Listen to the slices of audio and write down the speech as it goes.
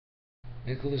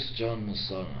Nicholas John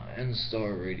Messana,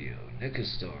 N-Star Radio,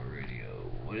 Nicostar Radio,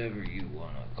 whatever you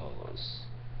wanna call us.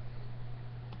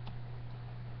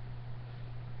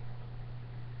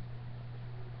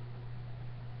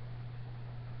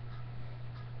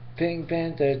 Pink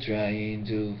Panther trying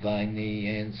to find the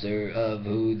answer of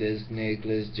who this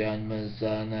Nicholas John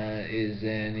Messana is,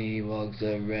 and he walks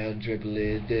around triple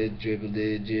digit,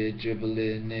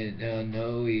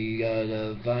 no, he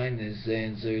gotta find this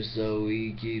answer, so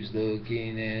he keeps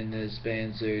looking in the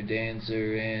Spencer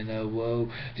dancer, and whoa,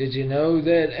 did you know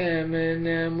that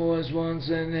Eminem was once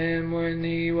in him when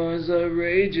he was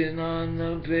raging on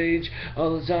the page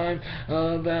all the time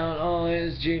about all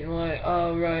his cheating? Why,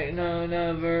 alright, no,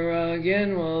 never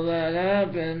again will that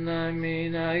happen. I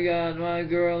mean, I got my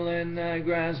girl in that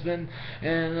grasping,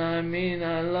 and I mean,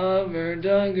 I love her,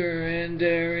 dug her in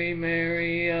dairy,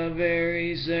 Mary, a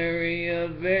very sary,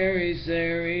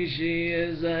 she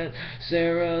is that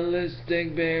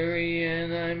serialistic berry,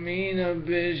 and I mean a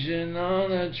vision on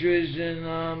attrition,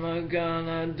 I'm a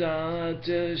gonna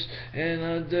dish, and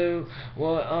I do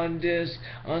what I disc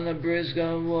on the brisk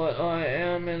of what I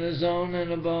am in a zone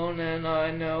and a bone, and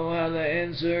I know how to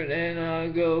insert, and I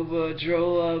go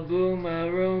patrol a boom,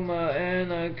 a room, a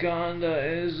anaconda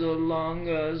is a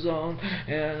longer zone,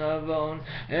 and a bone,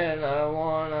 and I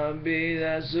wanna be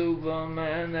that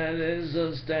Superman that is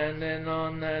standing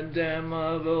on that damn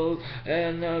old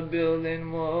and a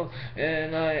building wall,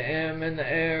 and I am in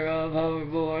the air of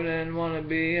hoverboard and wanna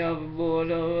be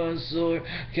hoverboard of a sort.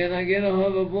 Can I get a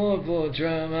hoverboard for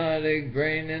traumatic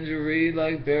brain injury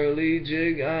like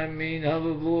paraplegic? I mean,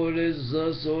 hoverboard is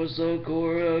the source of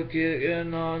core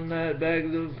kicking on that Back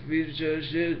to the Future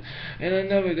shit, and I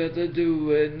never got to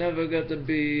do it, never got to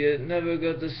be it, never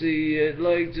got to see it.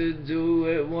 Like to do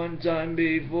it one time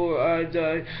before I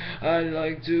die. I'd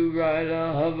like to ride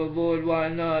a hoverboard, why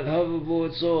not?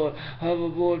 Hoverboard soar,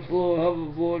 hoverboard floor,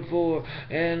 hoverboard floor,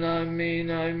 and I mean,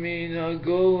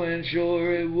 go and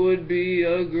sure it would be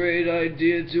a great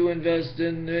idea to invest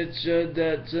in it, should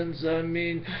that, since I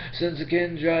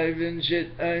can drive and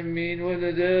shit, I mean, what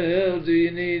the hell do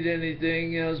you need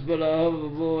anything else but a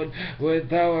hoverboard with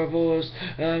power force?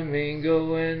 I mean,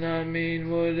 going,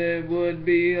 it would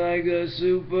be like a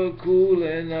super cool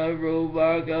and a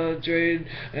robot trade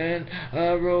and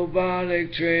a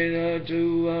robotic trainer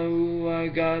to who I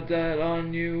got that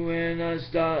on you, and I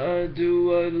start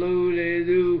do a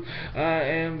loody-doo. I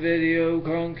am video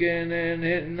crunking and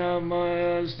hitting on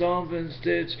my stomping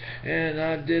stitch, and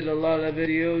I did a lot of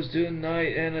videos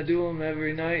tonight, and I do them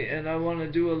every night, and I want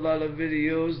to do a lot of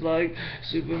videos like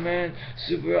Superman,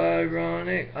 super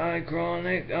ironic,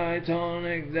 iconic,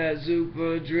 itonic, that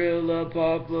super drill, a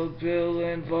pop a pill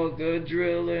and fuck a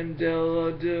drill and del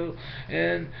a dill,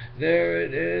 and there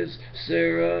it is,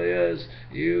 Sarah, yes,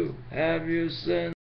 you have your sin.